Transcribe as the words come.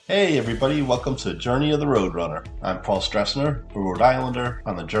Hey everybody, welcome to Journey of the Roadrunner. I'm Paul Stressner, a Rhode Islander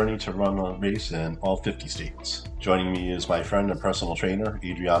on the journey to run a race in all 50 states. Joining me is my friend and personal trainer,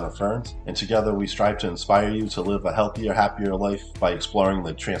 Adriana Ferns, and together we strive to inspire you to live a healthier, happier life by exploring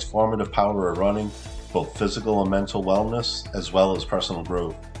the transformative power of running, both physical and mental wellness, as well as personal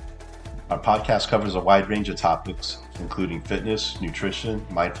growth. Our podcast covers a wide range of topics, including fitness, nutrition,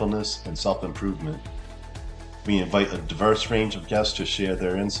 mindfulness, and self-improvement. We invite a diverse range of guests to share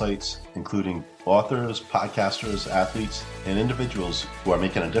their insights, including authors, podcasters, athletes, and individuals who are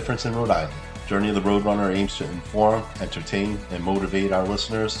making a difference in Rhode Island. Journey of the Roadrunner aims to inform, entertain, and motivate our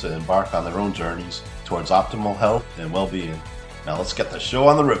listeners to embark on their own journeys towards optimal health and well-being. Now let's get the show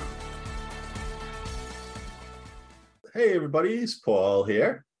on the road. Hey everybody, it's Paul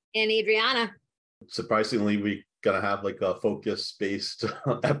here. And Adriana. Surprisingly, we're going to have like a focus-based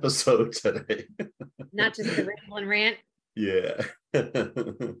episode today. Not just a ramble and rant. Yeah.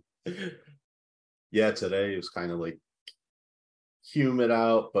 Yeah, today it was kind of like humid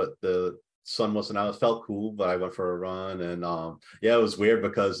out, but the sun wasn't out. It felt cool, but I went for a run, and yeah, it was weird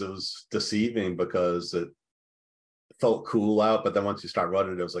because it was deceiving because it felt cool out, but then once you start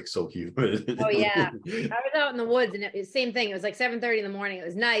running, it was like so humid. Oh yeah. I was out in the woods and it was the same thing. It was like 7:30 in the morning. It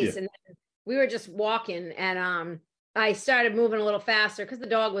was nice. Yeah. And then we were just walking, and I started moving a little faster because the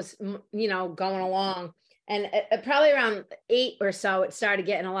dog was, going along. And probably around 8 or so, it started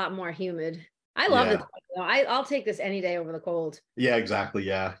getting a lot more humid. I love it. I'll take this any day over the cold. Yeah, exactly.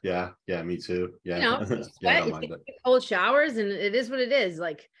 Yeah, me too. Yeah. Yeah, you get cold showers, and it is what it is.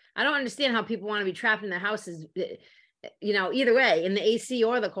 Like, I don't understand how people want to be trapped in their houses, either way, in the AC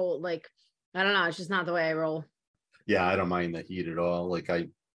or the cold. Like, I don't know. It's just not the way I roll. Yeah, I don't mind the heat at all. Like,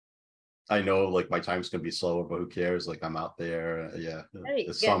 I know like my time's gonna be slower, but who cares? Like, I'm out there. Yeah, right.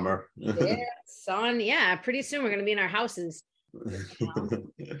 It's summer. Yeah, sun. Yeah, pretty soon we're gonna be in our houses.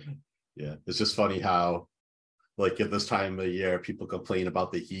 Yeah, it's just funny how, like, at this time of the year, people complain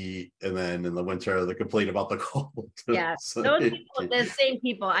about the heat, and then in the winter they complain about the cold. Yeah, so, those people, the same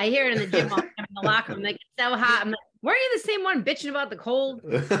people. I hear it in the gym all the time, in the locker room. Like, it's so hot. I'm like, weren't you the same one bitching about the cold?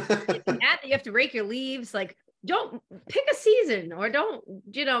 That you have to rake your leaves. Like, don't pick a season, or don't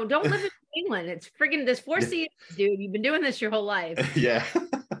live in England. It's friggin' there's 4 seasons, dude. You've been doing this your whole life. Yeah.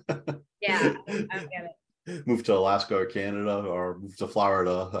 Yeah, I don't get it. Move to Alaska or Canada, or move to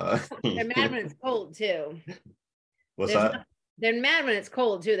Florida. They're mad when it's cold too. What's that? They're mad when it's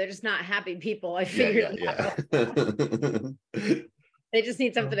cold too. They're just not happy people. I figured. Yeah. They just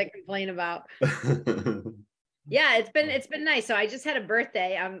need something to complain about. Yeah, it's been nice. So I just had a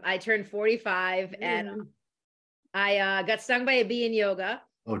birthday. I turned 45, and I got stung by a bee in yoga.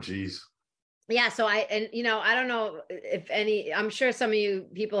 Oh, geez. Yeah. So I don't know if I'm sure some of you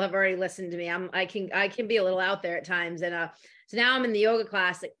people have already listened to me. I can be a little out there at times. And so now I'm in the yoga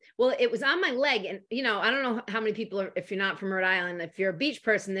class. Well, it was on my leg, and I don't know how many people are, if you're not from Rhode Island, if you're a beach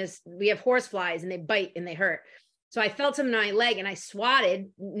person, we have horse flies and they bite and they hurt. So I felt something on my leg and I swatted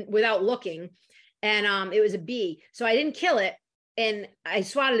without looking, and it was a bee. So I didn't kill it, and I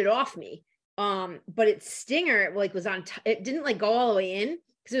swatted it off me. But its stinger was on, it didn't like go all the way in,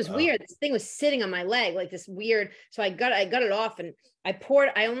 because it was weird. This thing was sitting on my leg like this weird. So I got it off, and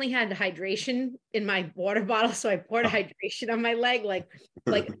I only had hydration in my water bottle. So I poured hydration on my leg. Like,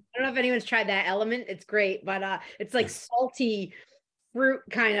 I don't know if anyone's tried that Element. It's great, but it's like salty fruit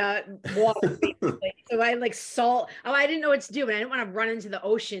kind of water. Basically. So I like salt. Oh, I didn't know what to do, but I didn't want to run into the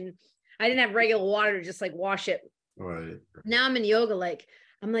ocean. I didn't have regular water to just like wash it. Right. Now I'm in yoga,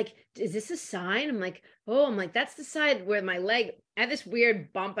 I'm like, is this a sign? I'm like, that's the side where my leg, I have this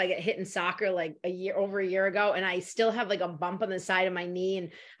weird bump. I get hit in soccer like over a year ago, and I still have like a bump on the side of my knee,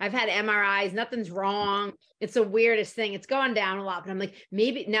 and I've had MRIs, nothing's wrong. It's the weirdest thing. It's gone down a lot, but I'm like,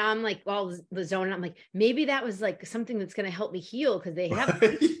 maybe now I'm like all the zone. And I'm like, maybe that was like something that's going to help me heal. Cause they have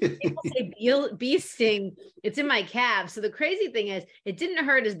people say bee sting. It's in my calf. So the crazy thing is it didn't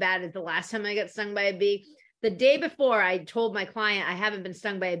hurt as bad as the last time I got stung by a bee. The day before, I told my client I haven't been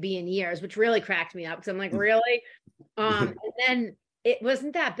stung by a bee in years, which really cracked me up, because I'm like, really? And then it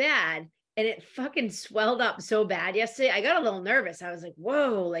wasn't that bad, and it fucking swelled up so bad yesterday. I got a little nervous. I was like,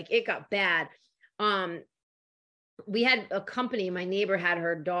 whoa, like it got bad. We had a company, my neighbor had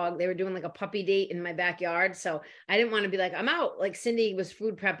her dog. They were doing like a puppy date in my backyard. So I didn't want to be like, I'm out. Like Cindy was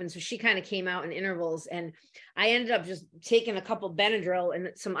food prepping. So she kind of came out in intervals, and I ended up just taking a couple Benadryl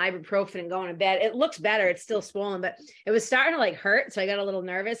and some ibuprofen and going to bed. It looks better. It's still swollen, but it was starting to like hurt. So I got a little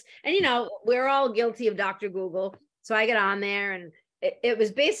nervous, and we're all guilty of Dr. Google. So I get on there, and it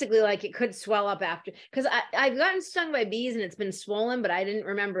was basically like it could swell up after, because I've gotten stung by bees and it's been swollen, but I didn't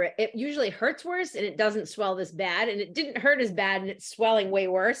remember it. It usually hurts worse and it doesn't swell this bad, and it didn't hurt as bad and it's swelling way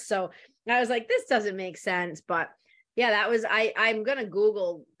worse. So I was like, this doesn't make sense. But yeah, that was, I'm gonna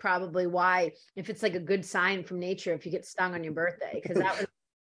Google probably why, if it's like a good sign from nature if you get stung on your birthday, because that was,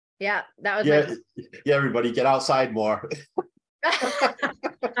 yeah, that was yeah, yeah, everybody get outside more.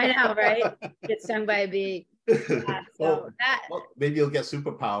 I know, right? Get stung by a bee. Yeah, so well, maybe you'll get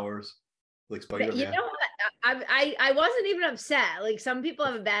superpowers like Spider-Man. You know what? I wasn't even upset. Like some people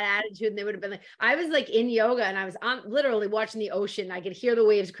have a bad attitude and they would have been like, I was like in yoga and I was on literally watching the ocean. I could hear the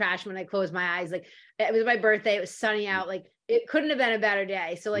waves crash when I closed my eyes. Like it was my birthday. It was sunny out. Like it couldn't have been a better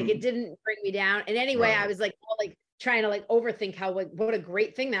day. So like it didn't bring me down. And anyway, I was like, all, like trying to like overthink how, like, what a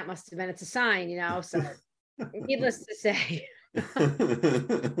great thing that must have been. It's a sign, you know? So needless to say. So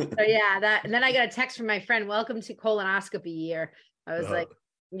yeah, that, and then I got a text from my friend, welcome to colonoscopy year. I was like,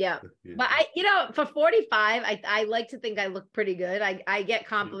 yeah. But I, you know, for 45, I like to think I look pretty good. I get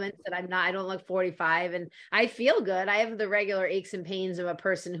compliments that I don't look 45 and I feel good. I have the regular aches and pains of a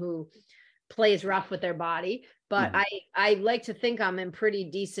person who plays rough with their body, but I like to think I'm in pretty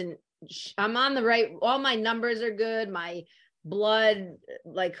decent, I'm on the right, all my numbers are good. My blood,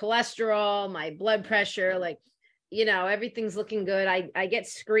 like cholesterol, my blood pressure, like, you know, everything's looking good. I get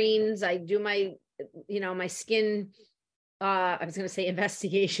screens. I do my, you know, my skin, I was going to say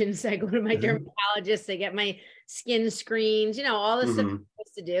investigations. I go to my dermatologist. I get my skin screens, you know, all this stuff I'm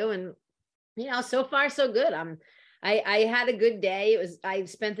supposed to do. And, you know, so far so good. I had a good day. I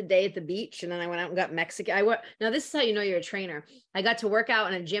spent the day at the beach and then I went out and got Mexican. Now this is how you know you're a trainer. I got to work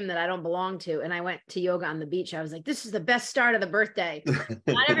out in a gym that I don't belong to. And I went to yoga on the beach. I was like, this is the best start of the birthday.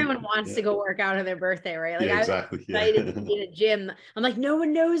 Not everyone wants to go work out on their birthday, right? Like exactly. I was excited to be in a gym. I'm like, no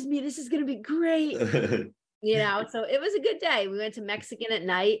one knows me. This is going to be great. You know, so it was a good day. We went to Mexican at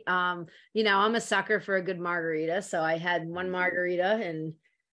night. You know, I'm a sucker for a good margarita. So I had one margarita and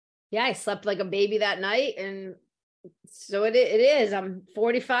yeah, I slept like a baby that night. And so it is. I'm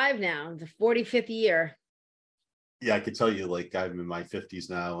 45 now, the 45th year. Yeah, I could tell you, like, I'm in my 50s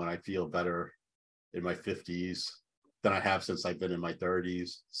now and I feel better in my 50s than I have since I've been in my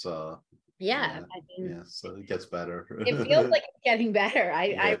 30s. So yeah, I mean, yeah, so it gets better. It feels like it's getting better.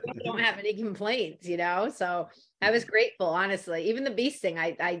 I really don't have any complaints, you know, so I was grateful, honestly. Even the beast thing,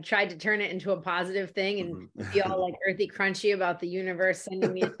 I tried to turn it into a positive thing and be all like earthy crunchy about the universe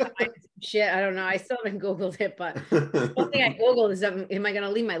sending me shit. I don't know. I still haven't Googled it, but one thing I Googled is, am I going to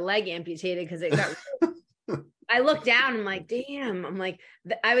leave my leg amputated? Because it got I looked down, I'm like, damn. I'm like,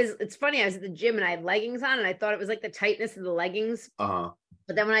 it's funny, I was at the gym and I had leggings on and I thought it was like the tightness of the leggings.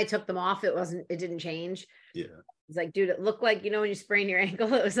 But then when I took them off, it didn't change. Yeah. It's like, dude, it looked like, you know, when you sprain your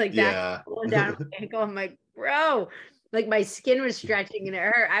ankle, it was like that going down my ankle. I'm like, bro, like my skin was stretching and it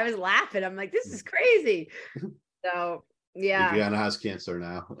hurt. I was laughing. I'm like, this is crazy. So yeah. Adriana has cancer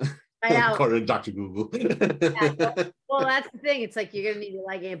now. I know. According to Dr. Google. Well, that's the thing. It's like, you're going to need your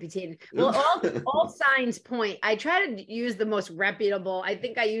leg amputated. Well, all signs point. I try to use the most reputable. I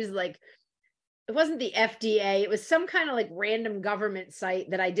think I used like, it wasn't the FDA. It was some kind of like random government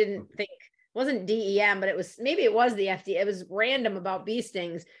site that I didn't think wasn't DEM, but maybe it was the FDA. It was random about bee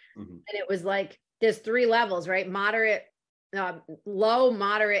stings. And it was like, there's 3 levels, right? Moderate, low,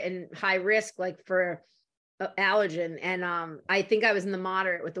 moderate, and high risk, like for allergen. And I think I was in the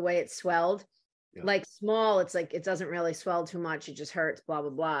moderate with the way it swelled. Like small, it's like, it doesn't really swell too much. It just hurts, blah, blah,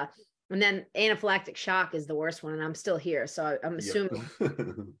 blah. And then anaphylactic shock is the worst one. And I'm still here. So I'm assuming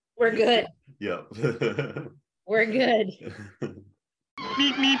we're good. Yeah. We're good.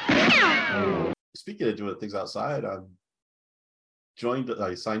 Speaking of doing things outside, I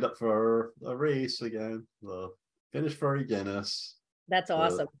signed up for a race again, the Finish Furry Guinness. That's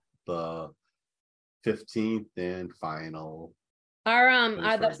awesome. The 15th and final.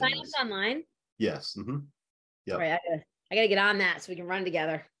 Are the signups online? Yes. Yeah. Right. I gotta get on that so we can run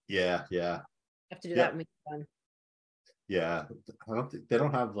together. Yeah. I have to do that when we get done. Yeah. I don't think they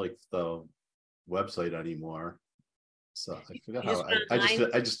don't have like the website anymore. So I forgot how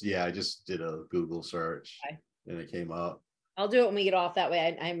I just did a Google search and it came up. I'll do it when we get off, that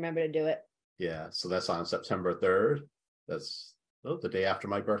way I remember to do it. Yeah, so that's on September 3rd. That's the day after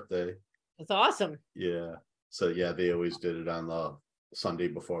my birthday. That's awesome. Yeah. So yeah, they always did it on the Sunday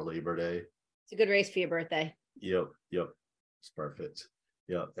before Labor Day. It's a good race for your birthday. Yep. It's perfect.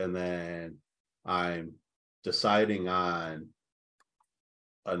 Yep. And then I'm deciding on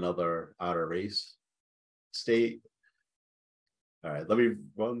another outer race state. All right, let me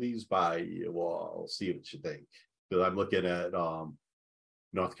run these by you. Well, I'll see what you think. Because I'm looking at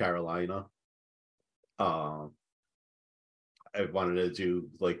North Carolina. I wanted to do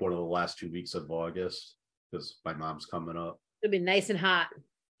like one of the last 2 weeks of August because my mom's coming up. It'll be nice and hot.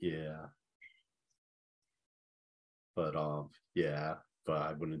 Yeah. But yeah, but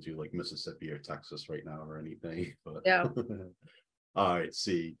I wouldn't do like Mississippi or Texas right now or anything. But Yeah. all right,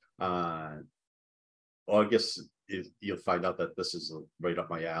 see. August you'll find out that this is right up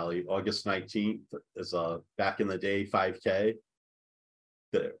my alley. August 19th is back in the day 5K.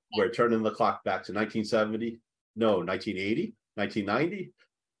 We're turning the clock back to 1970. No, 1980, 1990.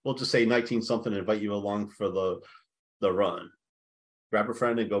 We'll just say 19 something and invite you along for the run. Grab a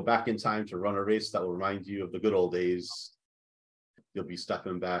friend and go back in time to run a race that will remind you of the good old days. You'll be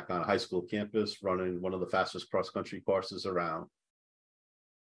stepping back on a high school campus, running one of the fastest cross-country courses around.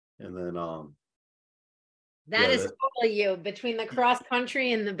 And then that is totally you, between the cross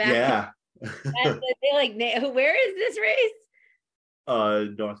country and the back. Yeah. They like, where is this race?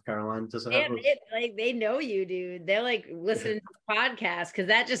 North Carolina. Does it have like they know you, dude. They're like listening to the podcast because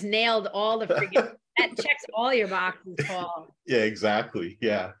that just nailed all the freaking that checks all your boxes, Paul. Yeah, exactly.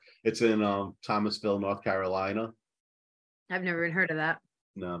 Yeah. It's in Thomasville, North Carolina. I've never even heard of that.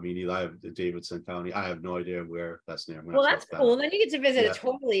 No, me neither. I have Davidson County. I have no idea where that's near. Well, that's cool. Then you get to visit a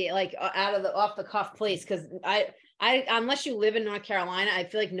totally like off the cuff place because I unless you live in North Carolina, I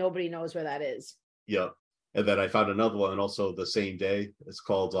feel like nobody knows where that is. Yeah. And then I found another one also the same day. It's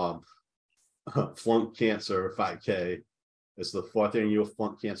called Flunk Cancer 5K. It's the 4th annual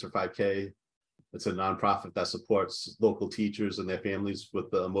Flunk Cancer 5K. It's a nonprofit that supports local teachers and their families with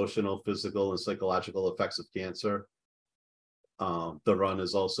the emotional, physical, and psychological effects of cancer. The run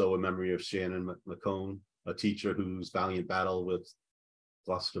is also a memory of Shannon McCone, a teacher whose valiant battle with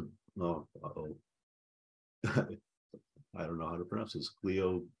I don't know how to pronounce this,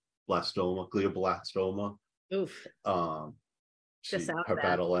 glioblastoma. Oof. Her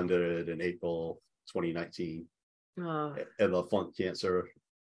battle ended in April 2019. Oh. And the Flunk Cancer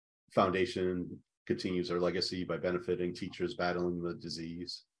Foundation continues her legacy by benefiting teachers battling the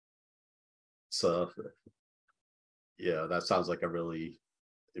disease. So yeah, that sounds like a really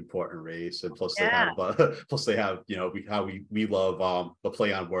important race. And plus they have you know we love the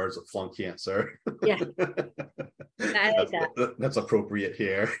play on words of flunk cancer. Yeah. I like that. That's appropriate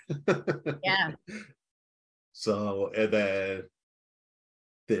here. Yeah. So, and then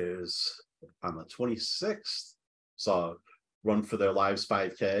there's on the 26th, so Run for Their Lives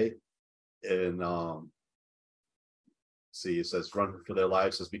 5K. And see, it says Run for Their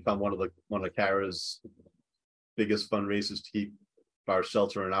Lives has become one of Kara's biggest fundraisers to keep our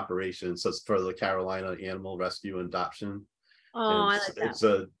shelter in operation. So it's for the Carolina Animal Rescue and Adoption. Oh, I like that. It's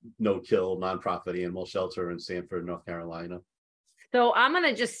a no-kill nonprofit animal shelter in Sanford, North Carolina. So I'm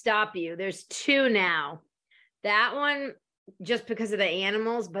gonna just stop you. There's 2 now. That one, just because of the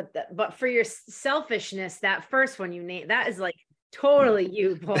animals, but for your selfishness, that first one you named, that is like totally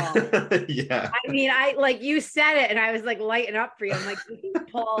you, Paul. Yeah. I mean, I like you said it, and I was like lighting up for you. I'm like, this is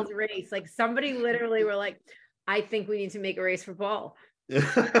Paul's race. Like somebody literally were like, I think we need to make a race for Paul.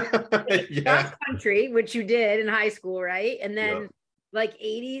 Yeah. Country, which you did in high school, right? And then like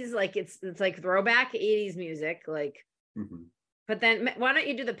 80s, like it's like throwback 80s music, like. Mm-hmm. But then why don't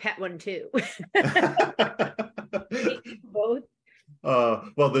you do the pet one too? Both.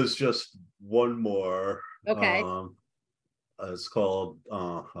 Well, there's just one more. Okay. It's called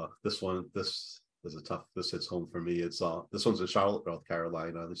this one. This is a tough. This hits home for me. It's this one's in Charlotte, North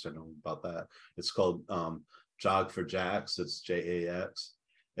Carolina. At least I know about that. It's called Jog for Jax. It's JAX,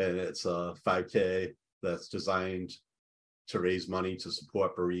 and it's a 5K that's designed to raise money to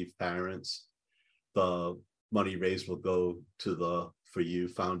support bereaved parents. The money raised will go to the For You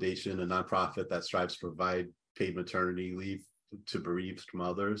Foundation, a nonprofit that strives to provide paid maternity leave to bereaved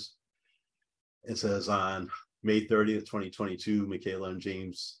mothers. It says on May 30th, 2022, Michaela and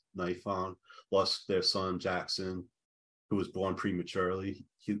James Nifon lost their son, Jackson, who was born prematurely.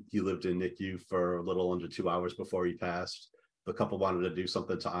 He lived in NICU for a little under 2 hours before he passed. The couple wanted to do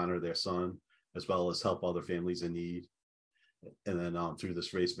something to honor their son, as well as help other families in need. And then through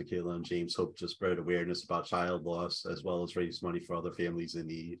this race, Michaela and James hope to spread awareness about child loss, as well as raise money for other families in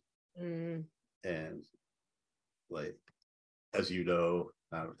need. Mm. And like, as you know,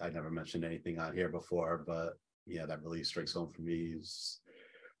 I never mentioned anything on here before, but yeah, that really strikes home for me. Is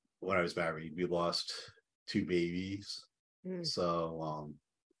when I was married, we lost 2 babies. Mm. So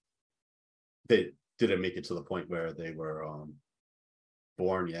they didn't make it to the point where they were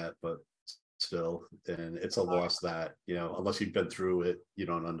born yet, but still, and it's a loss that, you know, unless you've been through it, you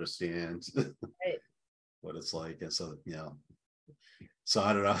don't understand right. What it's like. And so, you know, so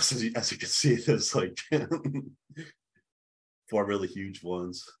I don't know, as you can see, there's like 4 really huge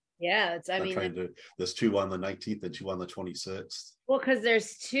ones. Yeah, it's, I I'm mean, trying to do, there's 2 on the 19th and 2 on the 26th. well, because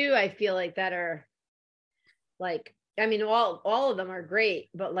there's two I feel like that are like, I mean, all of them are great,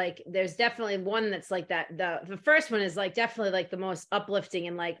 but like there's definitely one that's like that. The first one is like definitely like the most uplifting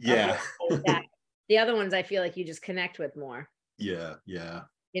and like Yeah. that. The other ones I feel like you just connect with more. Yeah, yeah.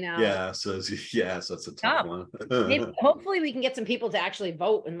 You know. Yeah, so so it's a tough Oh, one. maybe hopefully we can get some people to actually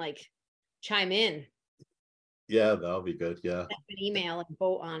vote and like chime in, Yeah, that'll be good. Yeah. an email and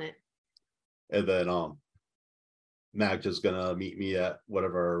vote on it. And then Magda's gonna meet me at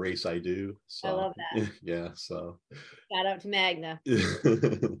whatever race I do. I So love that. yeah, so Shout out to Magna.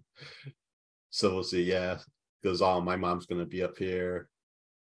 so we'll see. Yeah, because my mom's gonna be up here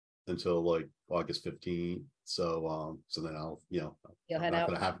until like August 15th. So then I'll, You'll I'm head not out.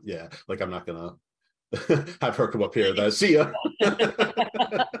 gonna have, yeah, like I'm not gonna have her come up here. Then see ya.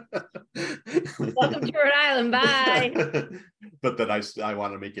 Welcome to Rhode Island. Bye. But then I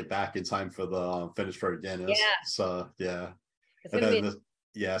want to make it back in time for the finish for Guinness. Yeah. So yeah, It's and gonna then be,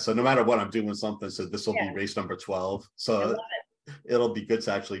 yeah. So no matter what, I'm doing something. So this will be yeah, race number 12. I love So it'll be good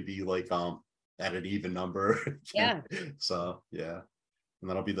to actually be like at an even number. Yeah. So yeah, and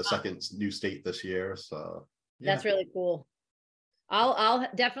that'll be the second new state this year. So yeah. That's really cool. I'll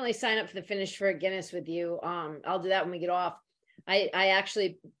definitely sign up for the finish for Guinness with you. I'll do that when we get off. I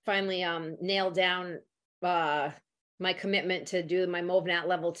actually finally nailed down my commitment to do my MovNat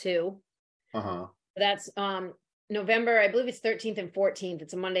level 2. That's November, I believe it's 13th and 14th.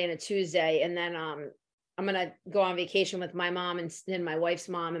 It's a Monday and a Tuesday. And then I'm gonna go on vacation with my mom and my wife's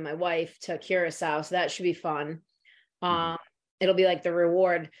mom and my wife to Curacao. So that should be fun. It'll be like the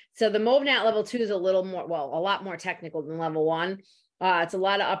reward. So the MovNat level 2 is a little more, well, a lot more technical than level 1. It's a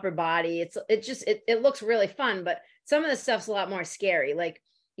lot of upper body. It looks really fun, but some of the stuff's a lot more scary. Like,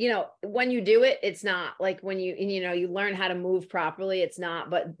 when you do it, it's not like when you learn how to move properly, it's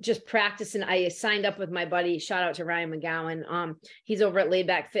not, but just practicing. I signed up with my buddy, shout out to Ryan McGowan. He's over at Laid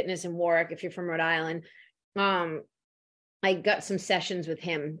Back Fitness in Warwick, if you're from Rhode Island. I got some sessions with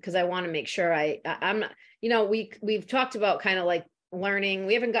him because I want to make sure I'm not, we've talked about kind of like learning.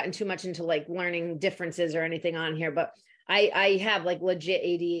 We haven't gotten too much into like learning differences or anything on here, but I have like legit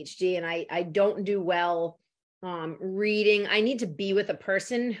ADHD and I don't do well reading. I need to be with a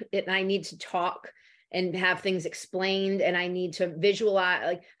person and I need to talk and have things explained, and I need to visualize,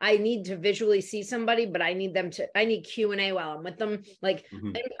 like I need to visually see somebody, but I need Q&A while I'm with them. Like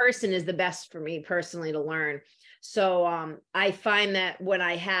in person is the best for me personally to learn. So I find that when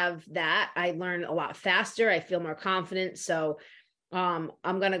I have that, I learn a lot faster. I feel more confident. So I'm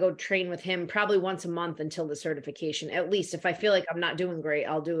going to go train with him probably once a month until the certification. At least if I feel like I'm not doing great,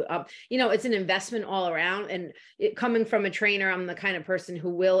 I'll do it's an investment all around. And coming from a trainer, I'm the kind of person who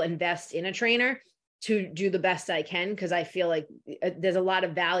will invest in a trainer to do the best I can, because I feel like there's a lot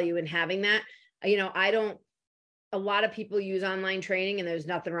of value in having that. A lot of people use online training and there's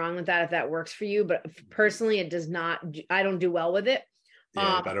nothing wrong with that if that works for you. But personally, it does not. I don't do well with it.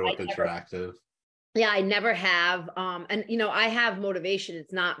 Yeah, better with interactive. Yeah, I never have. And I have motivation.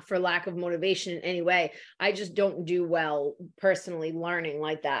 It's not for lack of motivation in any way. I just don't do well personally learning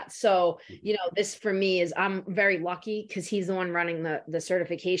like that. So, this for me is, I'm very lucky because he's the one running the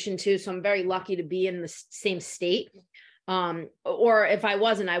certification too. So I'm very lucky to be in the same state. Or if I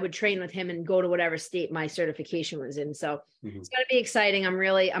wasn't, I would train with him and go to whatever state my certification was in. So it's going to be exciting.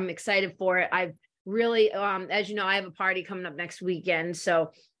 I'm excited for it. I've really, as you know, I have a party coming up next weekend.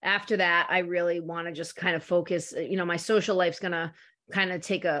 So after that, I really want to just kind of focus, my social life's going to kind of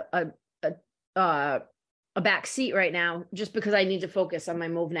take a back seat right now, just because I need to focus on my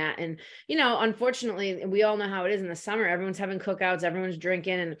MovNat. And, unfortunately, we all know how it is in the summer. Everyone's having cookouts, everyone's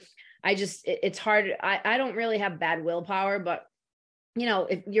drinking, and it's hard. I don't really have bad willpower, but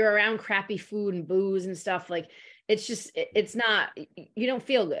if you're around crappy food and booze and stuff, like it's not, you don't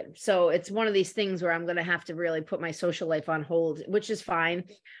feel good. So it's one of these things where I'm going to have to really put my social life on hold, which is fine.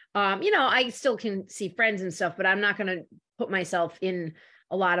 I still can see friends and stuff, but I'm not going to put myself in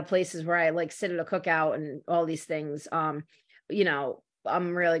a lot of places where I like sit at a cookout and all these things. I'm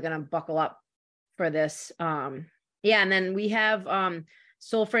really going to buckle up for this. And then we have,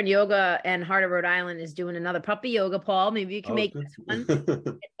 Soul Friend Yoga and Heart of Rhode Island is doing another puppy yoga, Paul. Maybe you can make this one.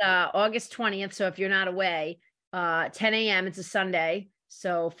 It's August 20th. So if you're not away, 10 a.m. It's a Sunday.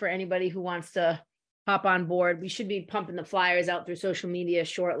 So for anybody who wants to hop on board, we should be pumping the flyers out through social media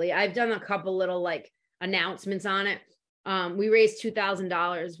shortly. I've done a couple little like announcements on it. We raised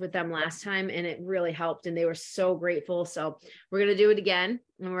 $2,000 with them last time and it really helped. And they were so grateful. So we're going to do it again.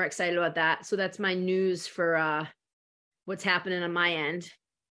 And we're excited about that. So that's my news for, what's happening on my end.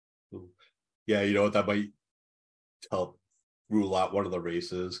 Yeah, that might help rule out one of the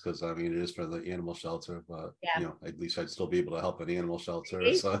races because I mean it is for the animal shelter, but Yeah. you know, at least I'd still be able to help an animal shelter.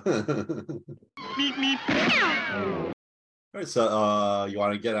 See? So all right, so you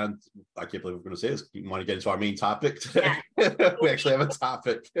want to get on? I can't believe we're going to say this. You want to get into our main topic today? Yeah. We actually have a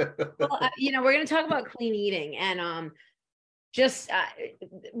topic. Well, we're going to talk about clean eating, and just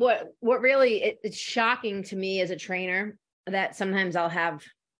what really it's shocking to me as a trainer that sometimes I'll have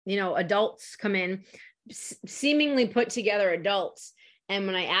adults come in, seemingly put together adults, and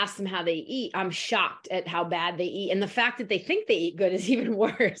when I ask them how they eat, I'm shocked at how bad they eat, and the fact that they think they eat good is even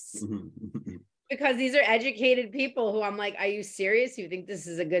worse. Because these are educated people who I'm like, are you serious? You think this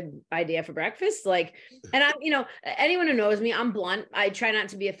is a good idea for breakfast? Like, and I'm, anyone who knows me, I'm blunt. I try not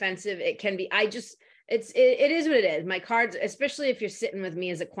to be offensive. It can be, it is what it is. My cards, especially if you're sitting with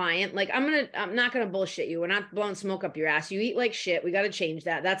me as a client, like I'm not going to bullshit you. We're not blowing smoke up your ass. You eat like shit. We got to change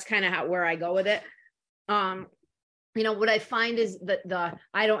that. That's kind of where I go with it. What I find is that the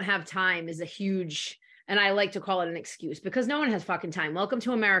I don't have time is a huge, and I like to call it an excuse because no one has fucking time. Welcome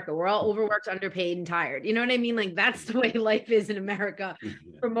to America. We're all overworked, underpaid, and tired. You know what I mean? Like that's the way life is in America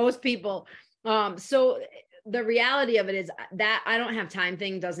for most people. So the reality of it is that I don't have time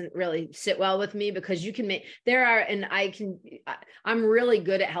thing doesn't really sit well with me because you can make, I'm really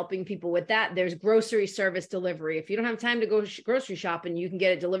good at helping people with that. There's grocery service delivery. If you don't have time to go grocery shopping, you can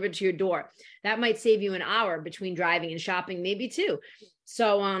get it delivered to your door. That might save you an hour between driving and shopping, maybe two.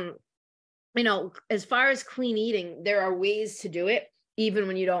 So, as far as clean eating, there are ways to do it, even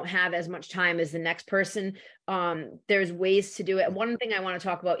when you don't have as much time as the next person. There's ways to do it. One thing I want to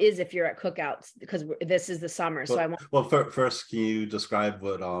talk about is if you're at cookouts, because this is the summer. First, can you describe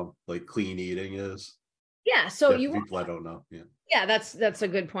what like clean eating is? Yeah. So people I don't know. Yeah. Yeah, that's a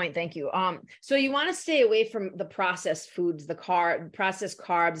good point. Thank you. So you want to stay away from the processed foods, processed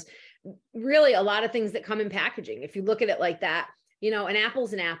carbs, really a lot of things that come in packaging. If you look at it like that, an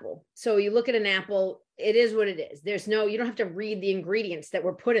apple's an apple. So you look at an apple, it is what it is. You don't have to read the ingredients that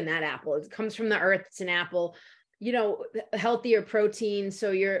were put in that apple. It comes from the earth. It's an apple, healthier protein.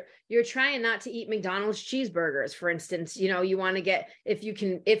 So you're trying not to eat McDonald's cheeseburgers, for instance. You want to get, if you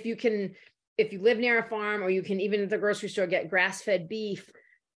live near a farm, or you can even at the grocery store get grass-fed beef,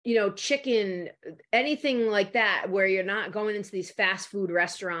 chicken, anything like that, where you're not going into these fast food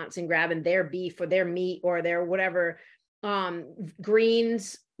restaurants and grabbing their beef or their meat or their whatever.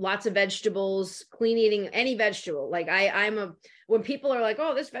 Greens, lots of vegetables, clean eating, any vegetable. Like when people are like,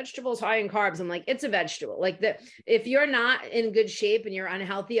 oh, this vegetable is high in carbs, I'm like, it's a vegetable. Like if you're not in good shape and you're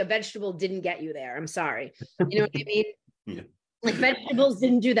unhealthy, a vegetable didn't get you there. I'm sorry. You know what I mean? Yeah. Like vegetables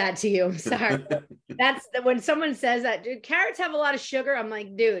didn't do that to you. I'm sorry. That's when someone says that, dude, carrots have a lot of sugar. I'm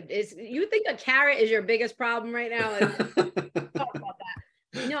like, dude, you think a carrot is your biggest problem right now? Talk about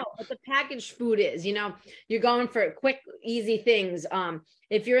that. No, but the packaged food is, you're going for quick, easy things.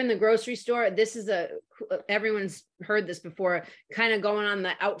 If you're in the grocery store, everyone's heard this before, kind of going on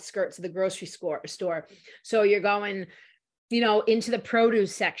the outskirts of the grocery store. So you're going, into the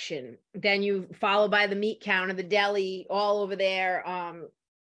produce section, then you follow by the meat counter, the deli, all over there.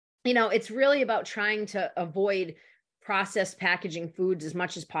 It's really about trying to avoid processed packaging foods as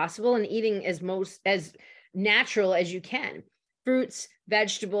much as possible and eating as natural as you can. Fruits,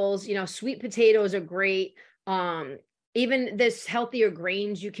 vegetables, sweet potatoes are great. Even this healthier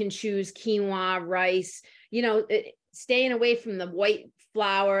grains, you can choose quinoa, rice, staying away from the white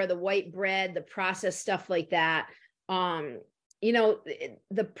flour, the white bread, the processed stuff like that. The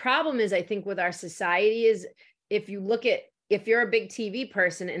problem is, I think, with our society is if you're a big TV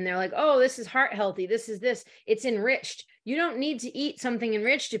person and they're like, oh, this is heart healthy, it's enriched. You don't need to eat something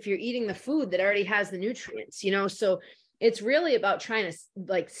enriched if you're eating the food that already has the nutrients, so it's really about trying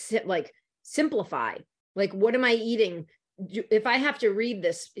to simplify, like, what am I eating? If I have to read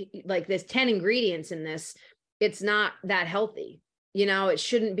this, like there's 10 ingredients in this, it's not that healthy. It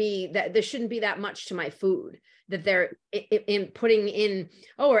shouldn't be that, there shouldn't be that much to my food that they're putting in.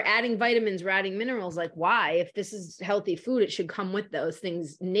 Oh, we're adding vitamins, we're adding minerals. Like, why? If this is healthy food, it should come with those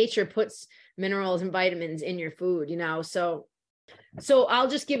things. Nature puts minerals and vitamins in your food, So I'll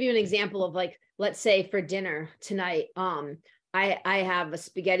just give you an example of, like, let's say for dinner tonight, I have a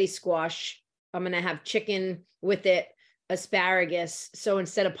spaghetti squash. I'm going to have chicken with it, asparagus. So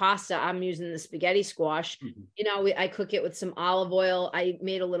instead of pasta, I'm using the spaghetti squash. Mm-hmm. I cook it with some olive oil. I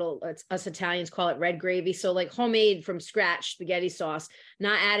made us Italians call it red gravy. So like homemade from scratch spaghetti sauce,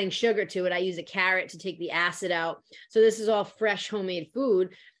 not adding sugar to it. I use a carrot to take the acid out. So this is all fresh homemade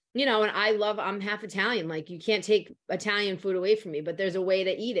food. And I'm half Italian. Like, you can't take Italian food away from me, but there's a way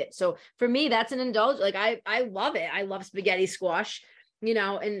to eat it. So for me, that's an indulgence. Like, I love it. I love spaghetti squash,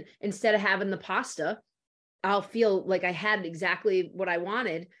 and instead of having the pasta, I'll feel like I had exactly what I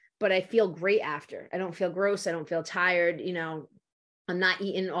wanted, but I feel great after. I don't feel gross. I don't feel tired. I'm not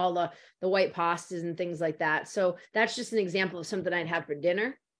eating all the white pastas and things like that. So that's just an example of something I'd have for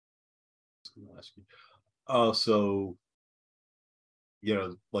dinner. Oh, so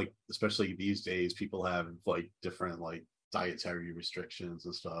like especially these days, people have like different like dietary restrictions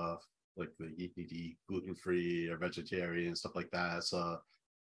and stuff. Like you need to eat gluten-free or vegetarian stuff like that. So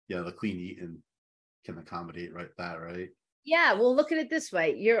the clean eating can accommodate right. Yeah, well, look at it this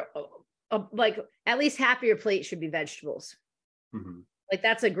way. You're like at least half of your plate should be vegetables. Mm-hmm. Like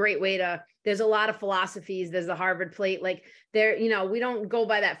that's a great way to, there's a lot of philosophies. There's the Harvard plate. Like we don't go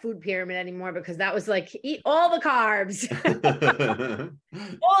by that food pyramid anymore because that was like, eat all the carbs,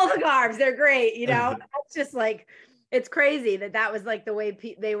 all the carbs. They're great. That's just like, it's crazy that was like the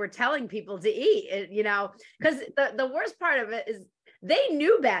way they were telling people to eat, because the worst part of it is they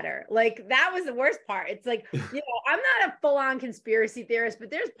knew better. Like that was the worst part. It's like, I'm not a full-on conspiracy theorist,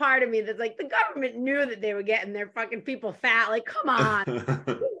 but there's part of me that's like, the government knew that they were getting their fucking people fat. Like, come on.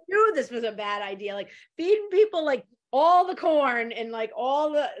 Who knew this was a bad idea? Like feeding people like all the corn and like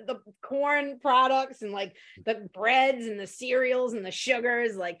all the corn products and like the breads and the cereals and the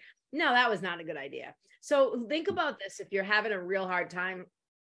sugars. Like, no, that was not a good idea. So think about this. If you're having a real hard time,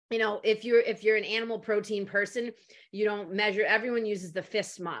 if you're an animal protein person, you don't measure, everyone uses the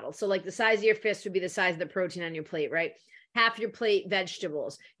fist model. So like the size of your fist would be the size of the protein on your plate, right? Half your plate,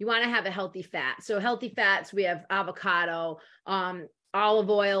 vegetables. You want to have a healthy fat. So healthy fats, we have avocado, olive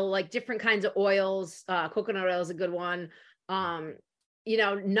oil, like different kinds of oils. Coconut oil is a good one.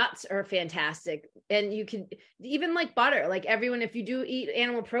 Nuts are fantastic. And you can even like butter, like everyone, if you do eat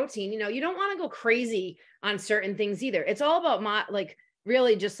animal protein, you don't want to go crazy on certain things either. It's all about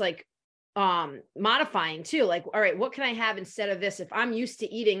really just like modifying too. Like, all right, what can I have instead of this? If I'm used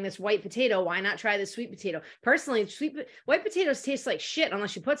to eating this white potato, why not try this sweet potato? Personally, white potatoes taste like shit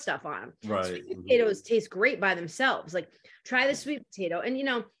unless you put stuff on them. Right. Sweet potatoes taste great by themselves. Like try the sweet potato.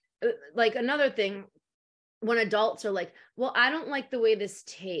 And like another thing, when adults are like, well, I don't like the way this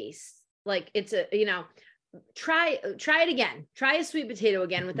tastes. Like it's try it again. Try a sweet potato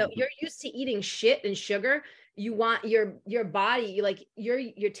again without, you're used to eating shit and sugar. You want your body, like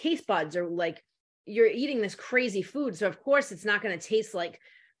your taste buds are like, you're eating this crazy food. So of course it's not going to taste like,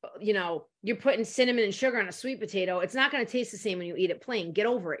 you're putting cinnamon and sugar on a sweet potato. It's not going to taste the same when you eat it plain. Get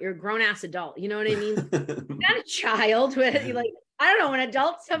over it. You're a grown ass adult. You know what I mean? You're not a child with you. Like, I don't know, when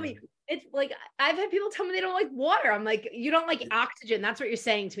adults tell me, it's like, I've had people tell me they don't like water. I'm like, you don't like oxygen. That's what you're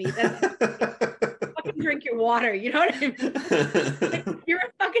saying to me. Fucking drink your water. You know what I mean? Like, you're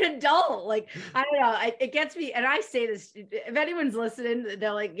a fucking adult. Like, I don't know. It gets me. And I say this, if anyone's listening,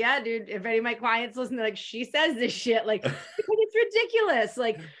 they're like, yeah, dude, if any of my clients listen, they're like, she says this shit. Like, it's ridiculous.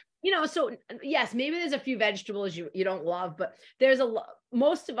 Like, so yes, maybe there's a few vegetables you don't love, but there's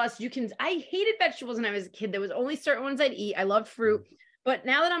most of us, I hated vegetables when I was a kid. There was only certain ones I'd eat. I loved fruit. But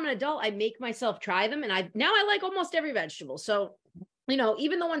now that I'm an adult, I make myself try them. And now I like almost every vegetable. So,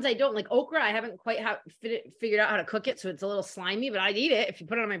 even the ones I don't like, okra, I haven't quite figured out how to cook it. So it's a little slimy, but I'd eat it if you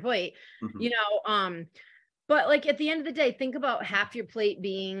put it on my plate, but like at the end of the day, think about half your plate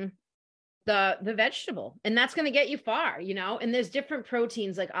being the vegetable, and that's going to get you far, and there's different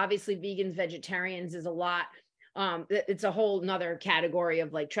proteins. Like obviously vegans, vegetarians is a lot. It's a whole nother category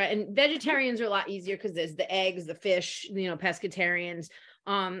of like and vegetarians are a lot easier because there's the eggs, the fish, pescatarians.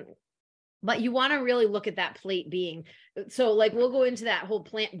 But you want to really look at that plate being, so like we'll go into that whole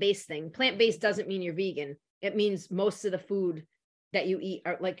plant-based thing. Plant-based doesn't mean you're vegan. It means most of the food that you eat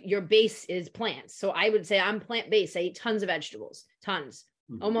are like, your base is plants. So I would say I'm plant-based. I eat tons of vegetables, tons.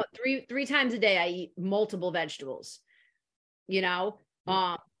 Mm-hmm. Almost three times a day I eat multiple vegetables,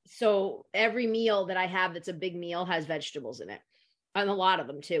 so every meal that I have that's a big meal has vegetables in it, and a lot of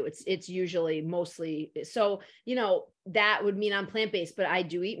them too. It's usually mostly, so that would mean I'm plant-based, but I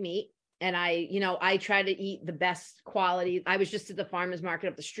do eat meat, and I try to eat the best quality. I was just at the farmers market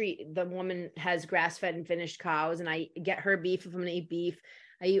up the street. The woman has grass-fed and finished cows, and I get her beef if I'm gonna eat beef.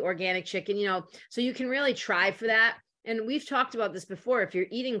 I eat organic chicken, so you can really try for that. And we've talked about this before. If you're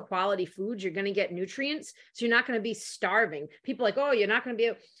eating quality foods, you're going to get nutrients. So you're not going to be starving. People are like, oh, you're not going to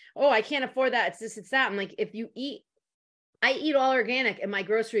be, oh, I can't afford that. It's this, it's that. I'm like, I eat all organic, and my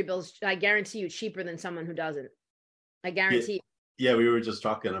grocery bills, I guarantee you, cheaper than someone who doesn't. I guarantee. Yeah, we were just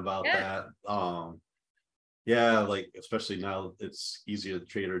talking about that. Like especially now it's easier.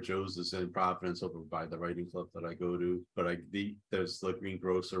 Trader Joe's is in Providence over by the writing club that I go to, but there's the green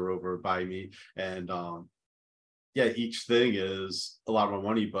grocer over by me, and each thing is a lot more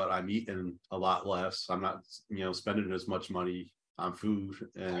money, but I'm eating a lot less. I'm not, spending as much money on food.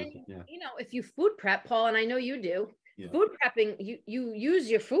 And yeah. You know, if you food prep, Paul, and I know you do, Yeah. food prepping, you use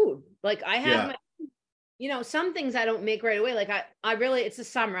your food. Like I have Yeah. you know, some things I don't make right away. Like I really, it's the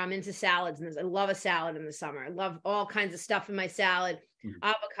summer. I'm into salads and I love a salad in the summer. I love all kinds of stuff in my salad,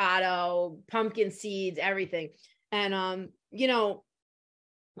 avocado, pumpkin seeds, everything. And, you know,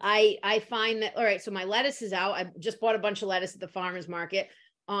 I find that, all right, so my lettuce is out. I just bought a bunch of lettuce at the farmer's market.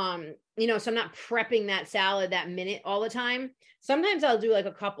 You know, so I'm not prepping that salad that minute all the time. Sometimes I'll do like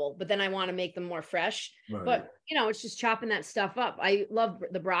a couple, but then I want to make them more fresh. Right. But you know, it's just chopping that stuff up. I love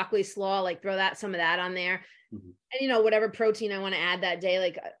the broccoli slaw, like throw some of that on there. And you know, whatever protein I want to add that day,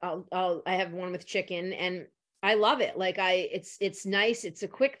 like I have one with chicken and I love it. Like it's nice. It's a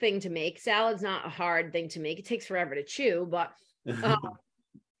quick thing to make. Salad's not a hard thing to make. It takes forever to chew, but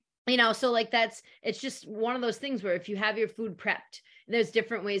you know, so like it's just one of those things where if you have your food prepped, there's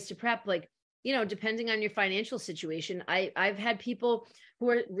different ways to prep, like, you know, depending on your financial situation. I've had people who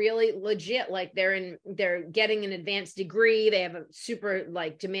are really legit, like they're getting an advanced degree. They have a super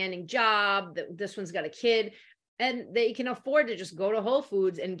like demanding job. This one's got a kid and they can afford to just go to Whole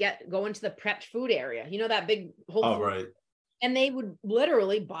Foods and go into the prepped food area. You know, that big Whole Foods. Right. And they would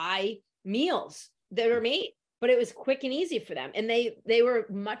literally buy meals that are made, but it was quick and easy for them. And they were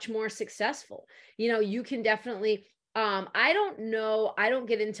much more successful. You know, you can definitely, I don't know. I don't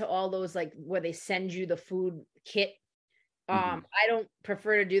get into all those, like where they send you the food kit. I don't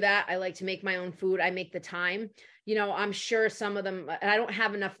prefer to do that. I like to make my own food. I make the time, you know, I'm sure some of them, and I don't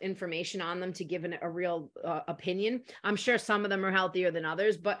have enough information on them to give a real opinion. I'm sure some of them are healthier than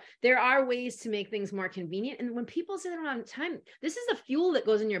others, but there are ways to make things more convenient. And when people say they don't have time, this is the fuel that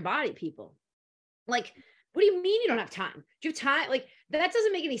goes in your body, people. Like, what do you mean you don't have time? Do you have time? Like, that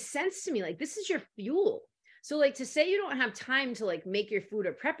doesn't make any sense to me. Like, this is your fuel. So like to say you don't have time to like make your food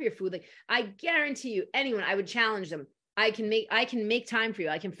or prep your food, like I guarantee you anyone, I would challenge them. I can make time for you.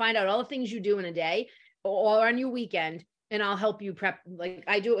 I can find out all the things you do in a day or on your weekend and I'll help you prep. Like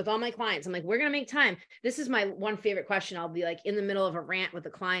I do it with all my clients. I'm like, we're going to make time. This is my one favorite question. I'll be like in the middle of a rant with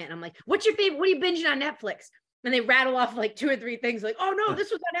a client. I'm like, what's your favorite? What are you binging on Netflix? And they rattle off like 2 or 3 things like, oh no, this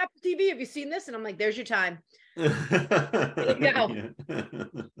was on Apple TV. Have you seen this? And I'm like, there's your time. There you go.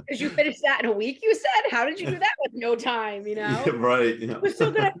 Because you finished that in a week, you said? How did you do that with no time, you know? Yeah, right. Yeah. It was so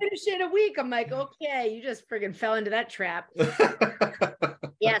good I finished it in a week. I'm like, okay, you just friggin' fell into that trap.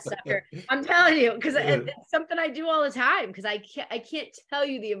 Yeah, sucker. I'm telling you, because it's something I do all the time, because I can't tell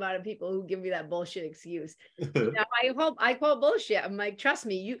you the amount of people who give me that bullshit excuse. You know, I call bullshit. I'm like, trust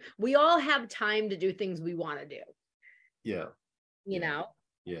me, we all have time to do things we want to do. Yeah. You know?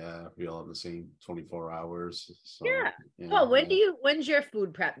 Yeah, we all have the same 24 hours. So, yeah. Well, when's your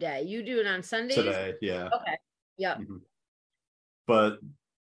food prep day? You do it on Sundays? Today, yeah. Okay. Yeah. But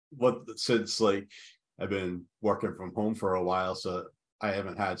since like I've been working from home for a while, so I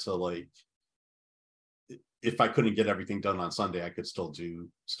haven't had to like, if I couldn't get everything done on Sunday, I could still do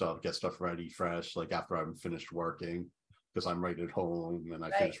stuff, get stuff ready fresh, like after I'm finished working, because I'm right at home and I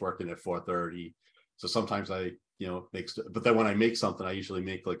finish working at 4:30. So sometimes I, you know, but then when I make something, I usually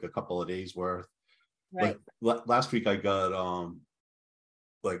make like a couple of days worth. Right. Like last week I got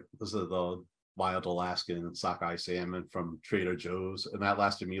like was it the wild Alaskan sockeye salmon from Trader Joe's, and that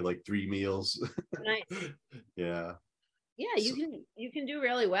lasted me like 3 meals. Nice. Yeah. Yeah, you can do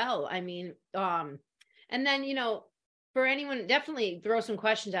really well. I mean, and then, you know, for anyone, definitely throw some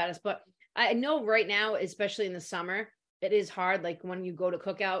questions at us, but I know right now, especially in the summer, it is hard. Like when you go to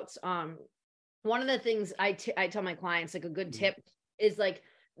cookouts, one of the things I tell my clients, like a good tip is like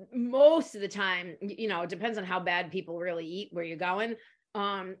most of the time, you know, it depends on how bad people really eat where you're going.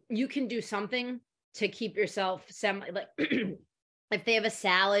 You can do something to keep yourself like if they have a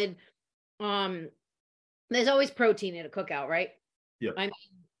salad, there's always protein in a cookout, right? Yeah. I mean,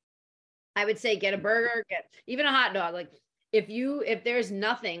 I would say get a burger, get even a hot dog. Like if there's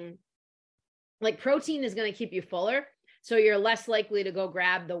nothing, like protein is going to keep you fuller. So you're less likely to go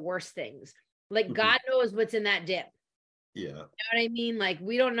grab the worst things. Like God knows what's in that dip. Yeah. You know what I mean? Like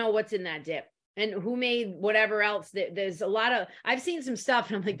we don't know what's in that dip and who made whatever else. There's a lot of, I've seen some stuff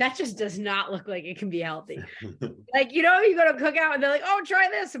and I'm like, that just does not look like it can be healthy. Like, you know, you go to cookout and they're like, oh, try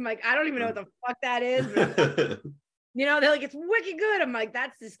this. I'm like, I don't even know what the fuck that is. You know, they're like, it's wicked good. I'm like,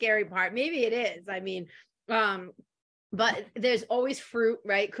 that's the scary part. Maybe it is. I mean, but there's always fruit,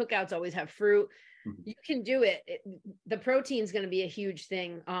 right? Cookouts always have fruit. You can do it. The protein's going to be a huge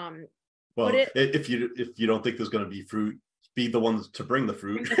thing. Well, if you don't think there's going to be fruit, be the ones to bring the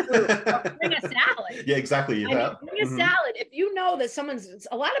fruit. Bring the fruit. Or bring a salad. Yeah, exactly. I mean, bring a salad. If you know that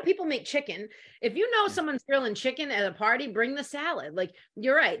a lot of people make chicken. If you know someone's grilling chicken at a party, bring the salad. Like,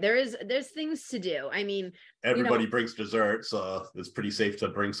 you're right. There's things to do. I mean, everybody brings dessert, so it's pretty safe to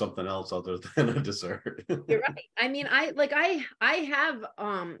bring something else other than a dessert. You're right. I mean, I have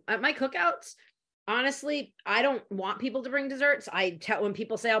at my cookouts, honestly, I don't want people to bring desserts. When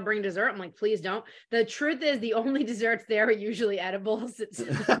people say I'll bring dessert, I'm like, please don't. The truth is, the only desserts there are usually edibles.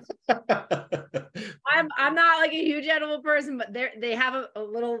 I'm not like a huge edible person, but they have a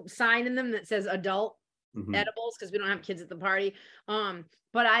little sign in them that says adult edibles, because we don't have kids at the party.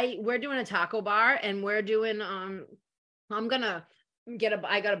 But we're doing a taco bar, and we're doing I'm gonna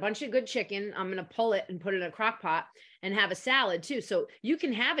I got a bunch of good chicken. I'm gonna pull it and put it in a crock pot and have a salad too. So you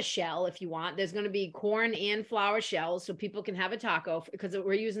can have a shell if you want. There's gonna be corn and flour shells, so people can have a taco, because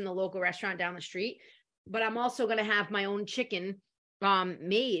we're using the local restaurant down the street. But I'm also gonna have my own chicken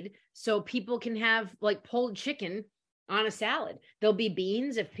made, so people can have like pulled chicken on a salad. There'll be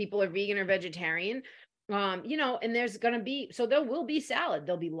beans if people are vegan or vegetarian. And there will be salad.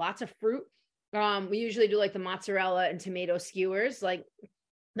 There'll be lots of fruit. We usually do like the mozzarella and tomato skewers. Like,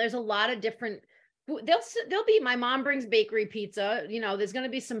 there's a lot of different food. There'll be, my mom brings bakery pizza. There's going to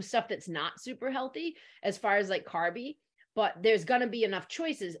be some stuff that's not super healthy as far as like carby, but there's going to be enough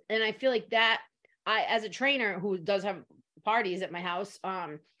choices. And I feel like that as a trainer who does have parties at my house,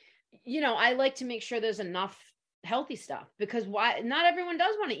 I like to make sure there's enough healthy stuff, because not everyone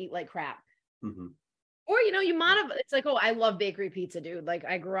does want to eat like crap. Or, it's like, oh, I love bakery pizza, dude. Like,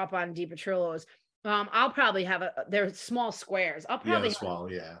 I grew up on Di Petrillo's. I'll probably have they're small squares. I'll probably have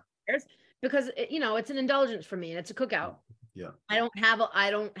squares, because it's an indulgence for me, and it's a cookout. Yeah. I don't have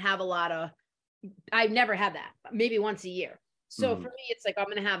a lot of, I've never had that, maybe once a year. So for me, it's like, I'm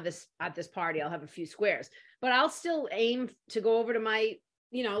going to have this at this party. I'll have a few squares, but I'll still aim to go over to my,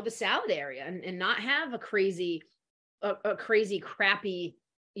 the salad area and not have a crazy crappy,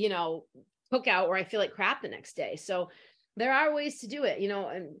 cookout where I feel like crap the next day. So there are ways to do it,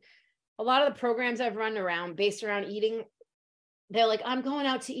 and a lot of the programs I've run around based around eating, they're like, I'm going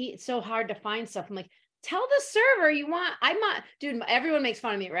out to eat. It's so hard to find stuff. I'm like, tell the server dude, everyone makes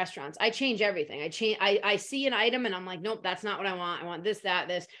fun of me at restaurants. I change everything. I see an item and I'm like, nope, that's not what I want. I want this, that,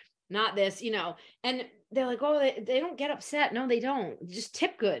 this, not this, and they're like, oh, they don't get upset. No, they don't. Just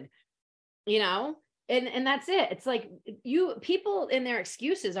tip good, and that's it. It's like, people in their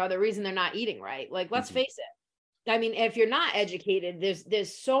excuses are the reason they're not eating right. Like, let's face it. I mean, if you're not educated,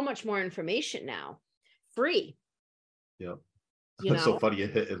 there's so much more information now, free. Yeah. It's so funny you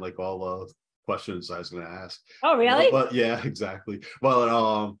hit in like all questions I was going to ask. Oh, really? But yeah, exactly.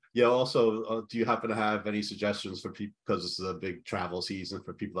 Well, yeah. Also, do you happen to have any suggestions for people, because this is a big travel season,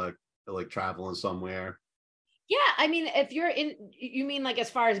 for people that like traveling somewhere? Yeah, I mean, if you're you mean like as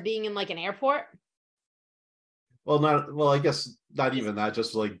far as being in like an airport? Well, I guess not even that,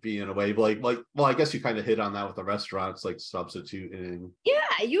 just like being away, but well, I guess you kind of hit on that with the restaurants, like substituting. Yeah,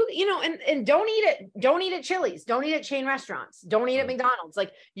 and don't eat at Chili's, don't eat at chain restaurants, don't eat at McDonald's.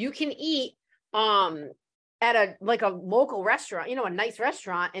 Like, you can eat at a local restaurant, a nice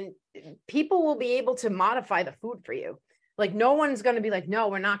restaurant, and people will be able to modify the food for you. Like, no one's going to be like, no,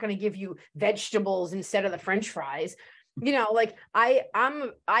 we're not going to give you vegetables instead of the French fries. Like,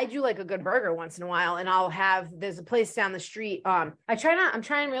 I do like a good burger once in a while, and there's a place down the street. I'm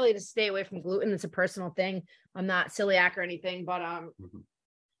trying really to stay away from gluten. It's a personal thing. I'm not celiac or anything, but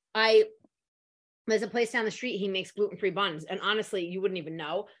there's a place down the street. He makes gluten-free buns, and honestly, you wouldn't even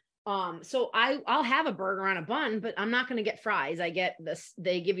know. So I'll have a burger on a bun, but I'm not going to get fries. I get this,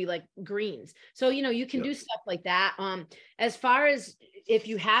 they give you like greens. So, you can do stuff like that. As far as if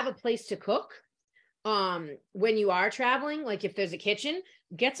you have a place to cook, when you are traveling, like if there's a kitchen,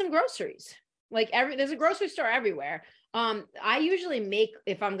 get some groceries. Like, there's a grocery store everywhere. I usually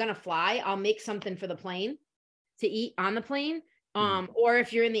if I'm going to fly, I'll make something for the plane to eat on the plane. Or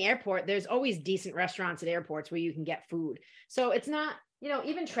if you're in the airport, there's always decent restaurants at airports where you can get food. So it's not,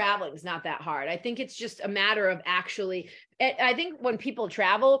 even traveling is not that hard. I think it's just a matter of I think when people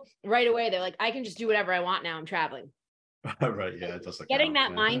travel right away, they're like, I can just do whatever I want now. I'm traveling. Right. Yeah. Just like getting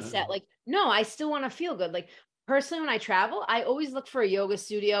that mindset. Like, no, I still want to feel good. Like, personally, when I travel, I always look for a yoga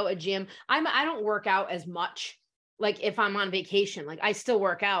studio, a gym. I don't work out as much. Like, if I'm on vacation, like, I still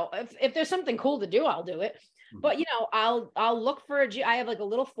work out. If there's something cool to do, I'll do it. But, I'll look for I have like a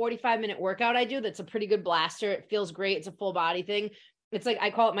little 45-minute workout I do. That's a pretty good blaster. It feels great. It's a full body thing. It's like,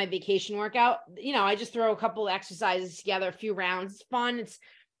 I call it my vacation workout. I just throw a couple of exercises together, a few rounds. It's fun. It's,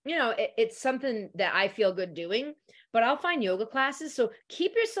 it's something that I feel good doing, but I'll find yoga classes. So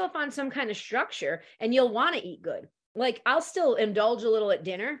keep yourself on some kind of structure, and you'll want to eat good. like I'll still indulge a little at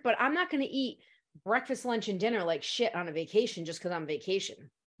dinner, but I'm not going to eat breakfast, lunch, and dinner like shit on a vacation just because I'm vacation.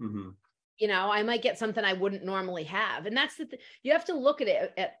 Mm-hmm. I might get something I wouldn't normally have. And that's you have to look at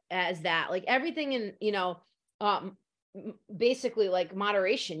it as that, like everything in, um, basically like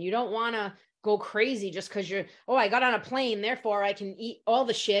moderation. You don't want to go crazy just because I got on a plane, therefore I can eat all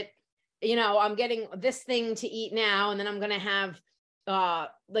the shit. I'm getting this thing to eat now, and then I'm going to have,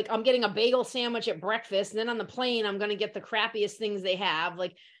 like I'm getting a bagel sandwich at breakfast. And then on the plane, I'm going to get the crappiest things they have.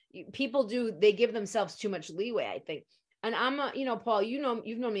 Like people they give themselves too much leeway, I think. And I'm Paul, you've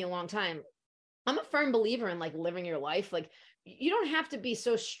known me a long time. I'm a firm believer in like living your life. Like you don't have to be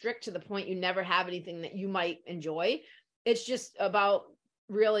so strict to the point you never have anything that you might enjoy. It's just about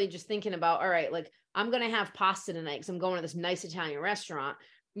really just thinking about, all right, like I'm going to have pasta tonight because I'm going to this nice Italian restaurant.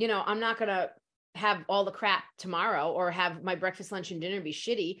 I'm not going to have all the crap tomorrow or have my breakfast, lunch, and dinner be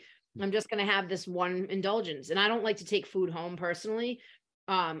shitty. I'm just going to have this one indulgence. And I don't like to take food home personally.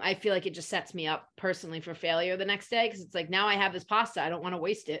 I feel like it just sets me up personally for failure the next day. Cause it's like, now I have this pasta. I don't want to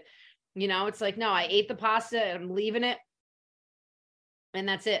waste it. It's like, no, I ate the pasta and I'm leaving it. And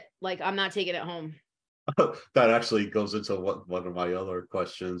that's it. Like, I'm not taking it home. That actually goes into one of my other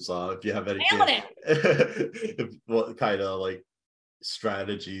questions. If you have anything, what kind of like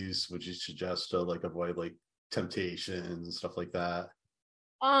strategies would you suggest to like avoid like temptations and stuff like that?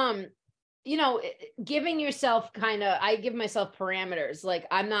 Giving yourself I give myself parameters. Like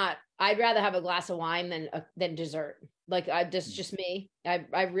I'd rather have a glass of wine than dessert. Like that's just me.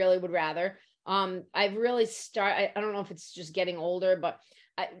 I really would rather. I've really I don't know if it's just getting older, but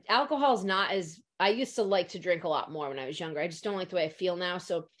alcohol is not as, I used to like to drink a lot more when I was younger. I just don't like the way I feel now.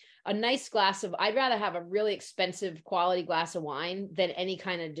 So a nice I'd rather have a really expensive quality glass of wine than any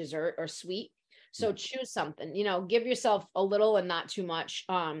kind of dessert or sweet. So choose something, give yourself a little and not too much.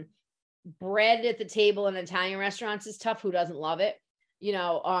 Bread at the table in Italian restaurants is tough. Who doesn't love it?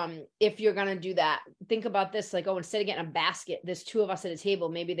 If you're going to do that, think about this, like, instead of getting a basket, there's two of us at a table.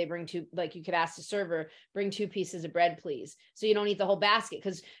 Maybe they bring two, like you could ask the server, bring 2 pieces of bread, please. So you don't eat the whole basket.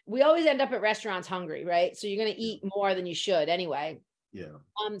 Cause we always end up at restaurants hungry, right? So you're going to eat more than you should anyway. Yeah.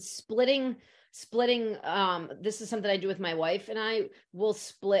 Splitting, this is something I do with my wife, and I will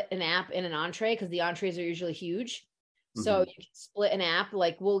split an app in an entree because the entrees are usually huge. So you can split an app,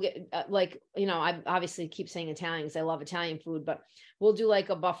 like we'll get I obviously keep saying Italian because I love Italian food, but we'll do like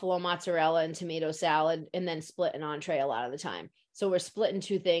a buffalo mozzarella and tomato salad and then split an entree a lot of the time. So we're splitting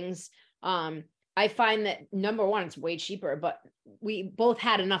 2 things. I find that number one, it's way cheaper, but we both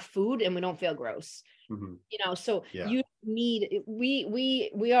had enough food and we don't feel gross. So you need,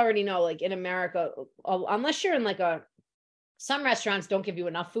 we already know, like in America, unless you're in like some restaurants don't give you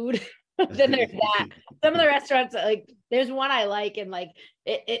enough food. Then there's that. Some of the restaurants, like there's one I like, and like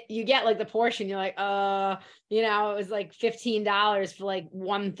you get like the portion, you're like, it was like $15 for like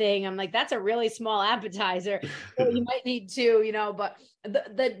one thing. I'm like, that's a really small appetizer. So you might need 2, but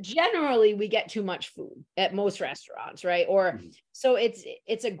the generally we get too much food at most restaurants, right? Or so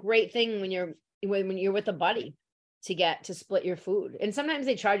it's a great thing when you're with a buddy to split your food. And sometimes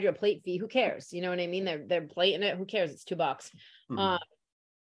they charge you a plate fee. Who cares? You know what I mean? They're plating it. Who cares? It's $2.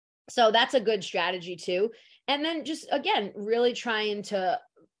 So that's a good strategy too. And then just, again, really trying to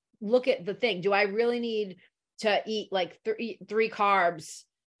look at the thing. Do I really need to eat like 3 carbs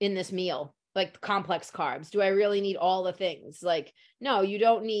in this meal? Like complex carbs? Do I really need all the things? Like, no, you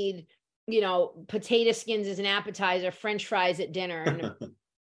don't need, potato skins as an appetizer, French fries at dinner, and,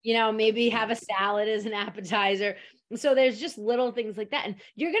 maybe have a salad as an appetizer. So there's just little things like that. And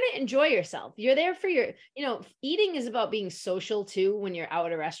you're going to enjoy yourself. You're there for eating is about being social too, when you're out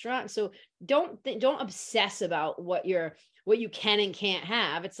at a restaurant. So don't obsess about what you can and can't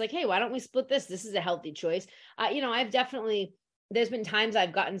have. It's like, hey, why don't we split this? This is a healthy choice. There's been times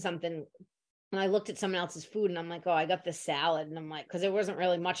I've gotten something and I looked at someone else's food and I'm like, oh, I got this salad. And I'm like, cause there wasn't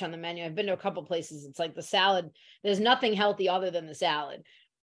really much on the menu. I've been to a couple places. It's like the salad, there's nothing healthy other than the salad.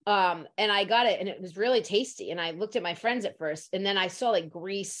 And I got it and it was really tasty. And I looked at my friends at first and then I saw like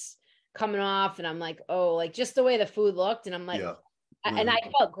grease coming off and I'm like, oh, like just the way the food looked. And I'm like, and I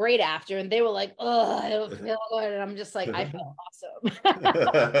felt great after. And they were like, oh, I don't feel good. And I'm just like, I felt awesome.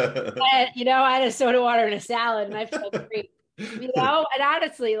 I had a soda water and a salad and I felt great, and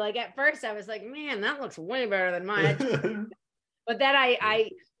honestly, like at first I was like, man, that looks way better than mine. But then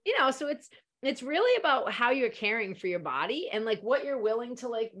so it's really about how you're caring for your body and like what you're willing to,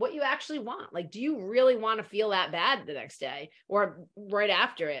 like what you actually want. Like, do you really want to feel that bad the next day or right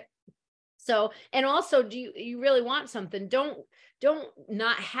after it? So, and also, do you really want something? Don't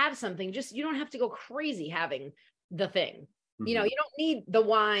not have something. Just, you don't have to go crazy having the thing. You don't need the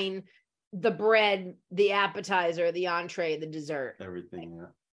wine the bread, the appetizer, the entree, the dessert. Everything, yeah.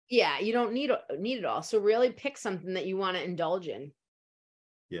 Yeah, you don't need it all. So really pick something that you want to indulge in.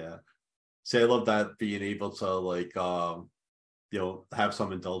 Yeah. See, I love that, being able to like have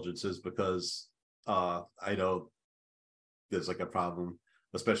some indulgences, because I know there's like a problem,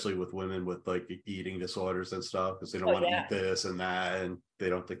 especially with women with like eating disorders and stuff, because they don't want to eat this and that, and they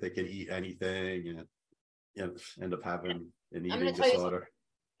don't think they can eat anything, and end up having an eating disorder.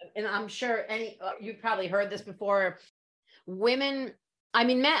 And I'm sure you've probably heard this before. Women, I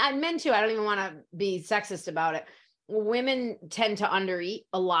mean, men too. I don't even want to be sexist about it. Women tend to undereat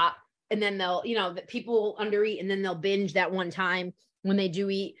a lot, and then they'll, people undereat, and then they'll binge that one time when they do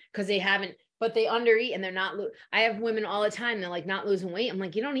eat because they haven't. But they undereat and they're not. I have women all the time. They're like not losing weight. I'm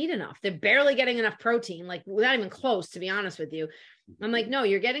like, you don't eat enough. They're barely getting enough protein. Like not even close, to be honest with you. I'm like, no,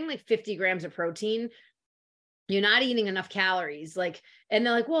 you're getting like 50 grams of protein. You're not eating enough calories. Like, and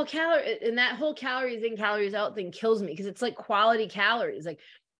they're like, well, and that whole calories in, calories out thing kills me, because it's like quality calories. Like,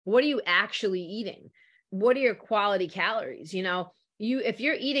 what are you actually eating? What are your quality calories? If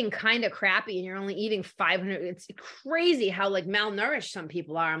you're eating kind of crappy and you're only eating 500, it's crazy how like malnourished some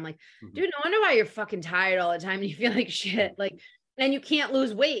people are. I'm like, dude, no wonder why you're fucking tired all the time and you feel like shit. Like, and you can't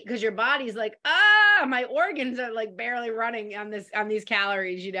lose weight because your body's like, my organs are like barely running on these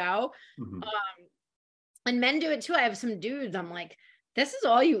calories, and men do it too. I have some dudes, I'm like, this is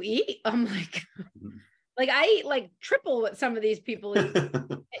all you eat? I'm like, like I eat like triple what some of these people eat,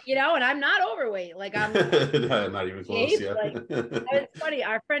 and I'm not overweight. Like I'm no, not even close. Yeah. Like, it's funny.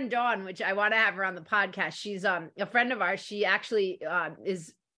 Our friend Dawn, which I want to have her on the podcast, she's a friend of ours. She actually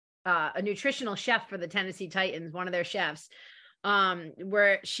is a nutritional chef for the Tennessee Titans, one of their chefs.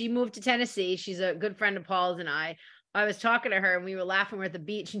 Where she moved to Tennessee. She's a good friend of Paul's, and I was talking to her and we were laughing. We're at the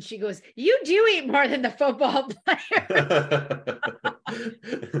beach and she goes, you do eat more than the football player.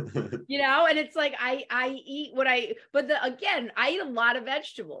 And it's like, I eat what again, I eat a lot of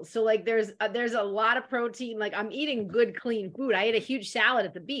vegetables. So like there's a lot of protein. Like I'm eating good, clean food. I ate a huge salad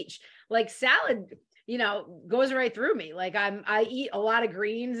at the beach. Like salad, goes right through me. Like I eat a lot of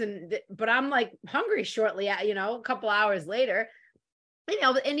greens but I'm like hungry shortly at, a couple hours later.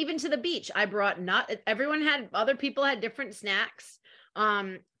 And even to the beach, I brought other people had different snacks.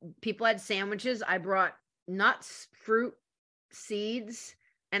 People had sandwiches. I brought nuts, fruit, seeds,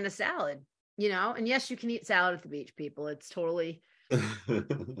 and a salad, and yes, you can eat salad at the beach, people. It's totally,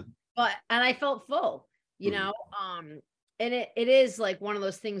 and I felt full, and it is like one of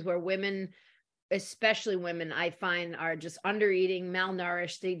those things where women, especially women, I find are just undereating,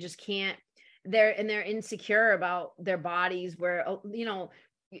 malnourished. They just can't, they're insecure about their bodies, where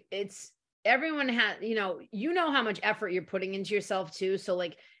it's everyone has, how much effort you're putting into yourself too, so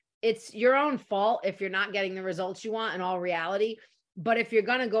like it's your own fault if you're not getting the results you want in all reality. But if you're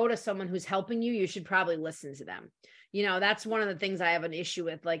going to go to someone who's helping you should probably listen to them. That's one of the things I have an issue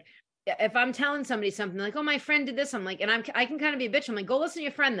with. Like if I'm telling somebody something like, oh, my friend did this, I'm like, and I can kind of be a bitch. I'm like, go listen to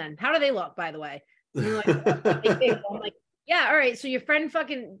your friend then. How do they look, by the way? I'm like, yeah, all right. So your friend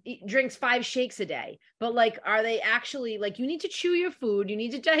fucking drinks 5 shakes a day, but like, are they actually like, you need to chew your food, you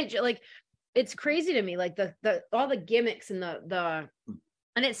need to digest, like, it's crazy to me, like the all the gimmicks and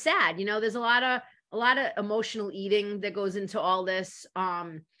and it's sad, there's a lot of emotional eating that goes into all this.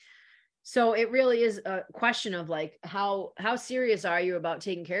 So it really is a question of like, how serious are you about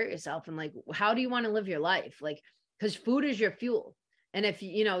taking care of yourself, and like, how do you want to live your life? Like, because food is your fuel. And if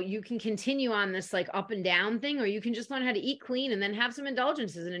you can continue on this like up and down thing, or you can just learn how to eat clean and then have some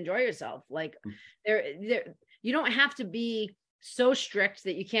indulgences and enjoy yourself. Like you don't have to be so strict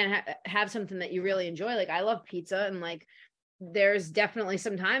that you can't have something that you really enjoy. Like I love pizza, and like there's definitely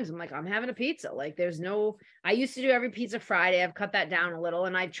some times I'm like, I'm having a pizza. Like I used to do every pizza Friday. I've cut that down a little,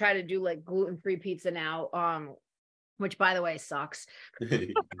 and I try to do like gluten-free pizza now, which by the way sucks. But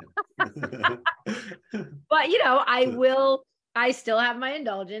I still have my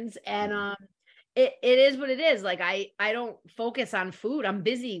indulgence, and it is what it is. Like I don't focus on food. I'm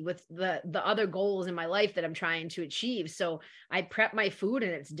busy with the other goals in my life that I'm trying to achieve. So I prep my food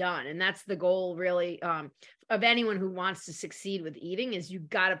and it's done. And that's the goal really of anyone who wants to succeed with eating, is you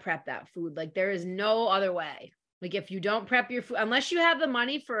got to prep that food. Like there is no other way. Like if you don't prep your food, unless you have the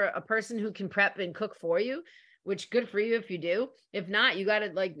money for a person who can prep and cook for you, which good for you if you do. If not, you got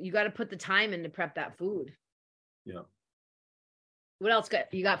to put the time in to prep that food. Yeah. What else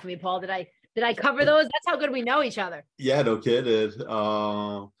you got for me, Paul? Did I cover those? That's how good we know each other. Yeah, no kidding.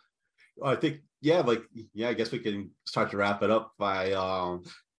 I think, I guess we can start to wrap it up by,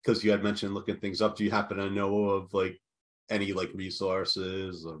 because you had mentioned looking things up. Do you happen to know of like any like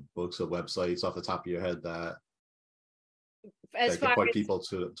resources or books or websites off the top of your head that as that can far point as people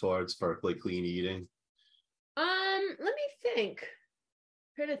towards for like clean eating? let me think.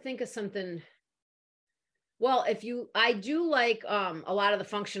 Try to think of something. Well, I do like a lot of the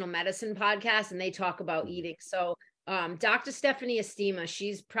functional medicine podcasts, and they talk about eating. So Dr. Stephanie Estima,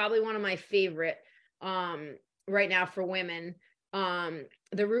 she's probably one of my favorite right now for women.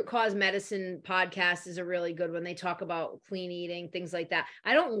 The Root Cause Medicine podcast is a really good one. They talk about clean eating, things like that.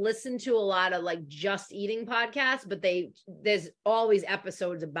 I don't listen to a lot of like just eating podcasts, but there's always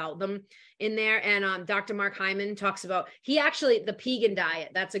episodes about them in there. And Dr. Mark Hyman talks about the Pegan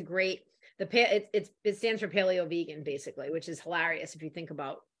diet. That's a great it stands for paleo vegan basically, which is hilarious if you think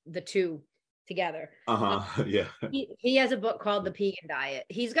about the two together. Yeah. He has a book called The Pegan Diet.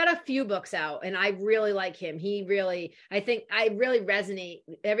 He's got a few books out, and I really like him. I think I really resonate.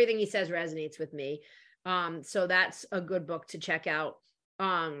 Everything he says resonates with me. So that's a good book to check out.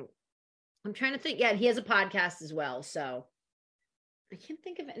 I'm trying to think. Yeah, he has a podcast as well. So I can't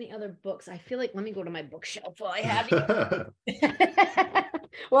think of any other books. I feel like let me go to my bookshelf while I have you.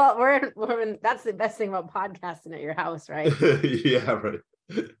 Well, we're in, that's the best thing about podcasting at your house, right? Yeah,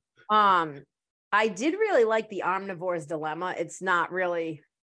 right. I did really like The Omnivore's Dilemma. It's not really,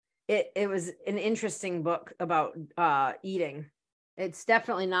 it was an interesting book about eating. It's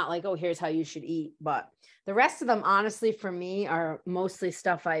definitely not like, oh, here's how you should eat. But the rest of them, honestly, for me, are mostly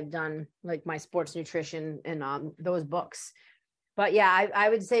stuff I've done, like my sports nutrition and those books. But yeah, I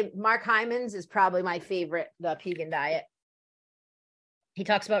would say Mark Hyman's is probably my favorite, The Pegan Diet. He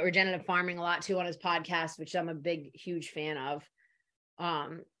talks about regenerative farming a lot too on his podcast, which I'm a big, huge fan of.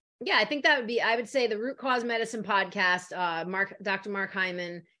 Yeah, I think I would say the Root Cause Medicine podcast, Dr. Mark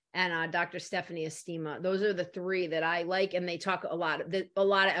Hyman and Dr. Stephanie Estima. Those are the three that I like. And they talk a lot of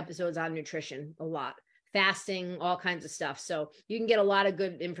episodes on nutrition, a lot fasting, all kinds of stuff. So you can get a lot of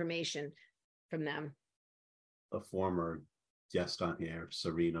good information from them. A former guest on here,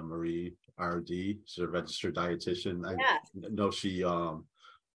 Serena Marie RD. She's a registered dietitian. I know she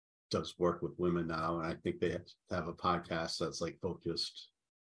does work with women now, and I think they have a podcast that's like focused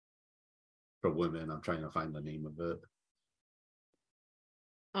for women. I'm trying to find the name of it.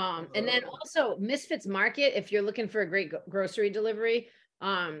 And then also Misfits Market, if you're looking for a great grocery delivery.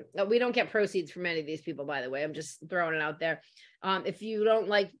 We don't get proceeds from any of these people, by the way. I'm just throwing it out there. If you don't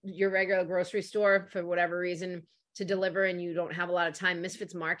like your regular grocery store for whatever reason to deliver and you don't have a lot of time,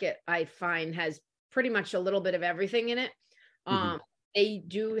 Misfits Market, I find, has pretty much a little bit of everything in it. They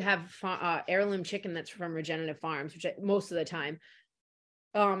do have heirloom chicken that's from regenerative farms, which most of the time.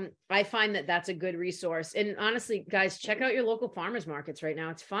 I find that that's a good resource. And honestly, guys, check out your local farmers markets right now.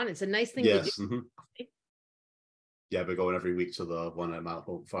 It's fun. It's a nice thing to do. Yeah, we're going every week to the one at Mount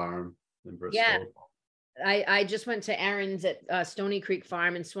Hope Farm in Bristol. Yeah. I just went to Aaron's at Stony Creek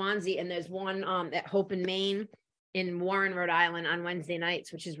Farm in Swansea, and there's one at Hope in Maine in Warren, Rhode Island on Wednesday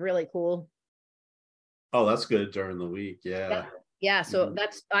nights, which is really cool. Oh, that's good during the week. Yeah. So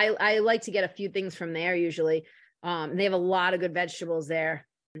that's I like to get a few things from there usually. They have a lot of good vegetables there.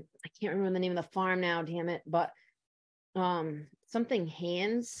 I can't remember the name of the farm now, damn it, but something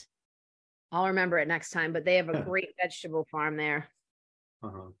Hands. I'll remember it next time, but they have a great vegetable farm there. I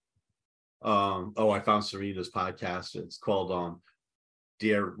found Serena's podcast. It's called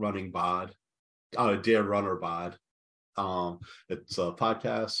Dear Runner Bod. It's a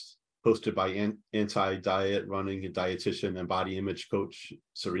podcast hosted by anti-diet running dietitian and body image coach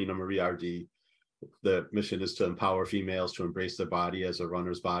Serena Marie RD. The mission is to empower females to embrace their body as a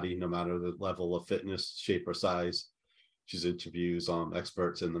runner's body, no matter the level of fitness, shape, or size. She interviews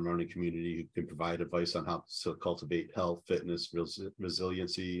experts in the running community who can provide advice on how to cultivate health, fitness,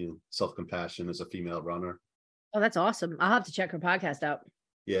 resiliency, and self-compassion as a female runner. Oh, that's awesome. I'll have to check her podcast out.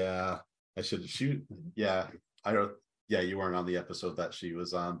 Yeah, I should shoot. Yeah, I don't. Yeah, you weren't on the episode that she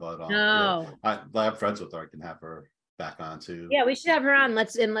was on, but no, yeah, I have friends with her. I can have her back on too. Yeah, we should have her on.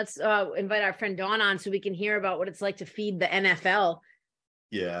 Let's invite our friend Dawn on so we can hear about what it's like to feed the NFL.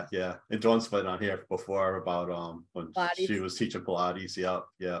 Yeah. And Dawn's been on here before about when Pilates. She was teaching Pilates.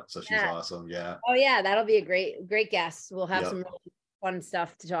 Yeah. So she's awesome. Yeah. Oh yeah, that'll be a great guest. We'll have some really fun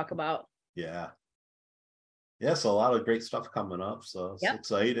stuff to talk about. Yeah. So a lot of great stuff coming up. So it's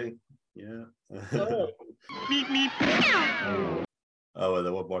exciting. Yeah. Totally. Oh, and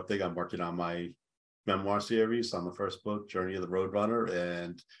then one more thing. I'm working on my memoir series on the first book, Journey of the Roadrunner,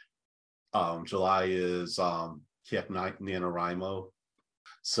 and July is Camp NaNoWriMo.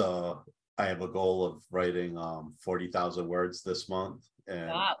 So I have a goal of writing 40,000 words this month, and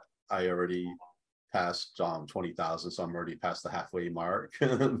wow. I already passed 20,000, so I'm already past the halfway mark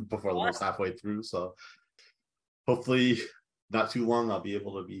before almost halfway through. So hopefully not too long I'll be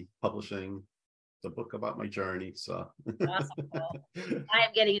able to be publishing the book about my journey. So Awesome. Paul. I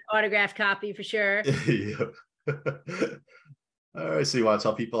am getting an autographed copy for sure. Yeah. All right. So you want to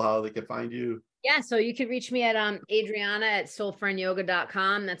tell people how they can find you? Yeah, so you can reach me at Adriana at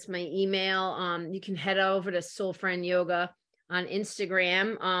soulfriendyoga.com. That's my email. You can head over to Soul Friend Yoga on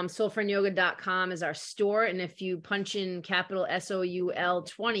Instagram. Soulfriendyoga.com is our store. And if you punch in capital SOUL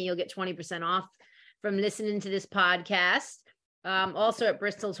 20, you'll get 20% off from listening to this podcast. Also at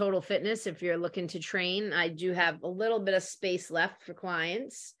Bristol Total Fitness, if you're looking to train, I do have a little bit of space left for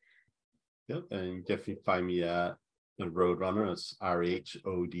clients. Yep. And if you find me at the Roadrunner, it's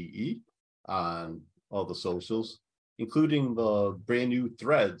RHODE on all the socials, including the brand new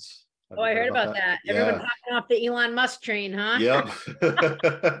threads. Oh, I heard about that. Yeah. Everyone's hopping off the Elon Musk train, huh? Yep.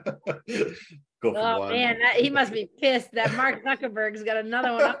 Go from one. Man, he must be pissed that Mark Zuckerberg's got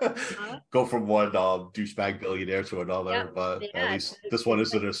another one up. Huh? Go from one douchebag billionaire to another, Yep. but Yeah, at least this one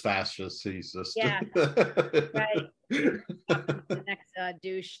isn't as fast as he's just. Yeah. Right. The next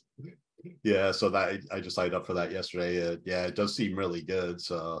douche. Yeah, so that I just signed up for that yesterday. Yeah, it does seem really good.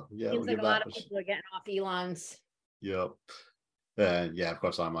 So yeah, Seems like a lot of people are getting off Elon's. Yep. And yeah, of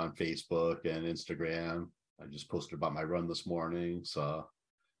course, I'm on Facebook and Instagram. I just posted about my run this morning. So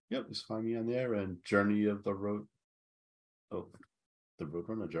yep, just find me on there. And Journey of the Road. Oh, the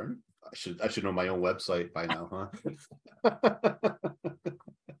Roadrunner Journey. I should know my own website by now, huh?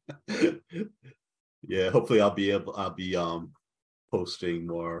 Yeah, hopefully I'll be posting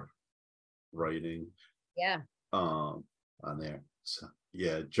more writing. Yeah. On there. So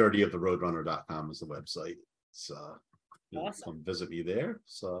yeah, journeyoftheroadrunner.com is the website. So awesome. Come visit me there.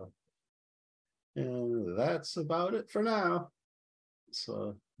 So and that's about it for now.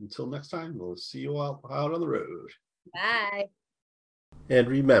 So until next time, we'll see you all out on the road. Bye. And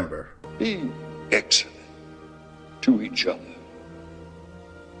remember, be excellent to each other.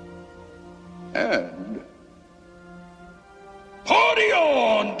 And party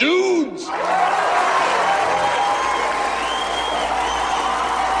on, dudes!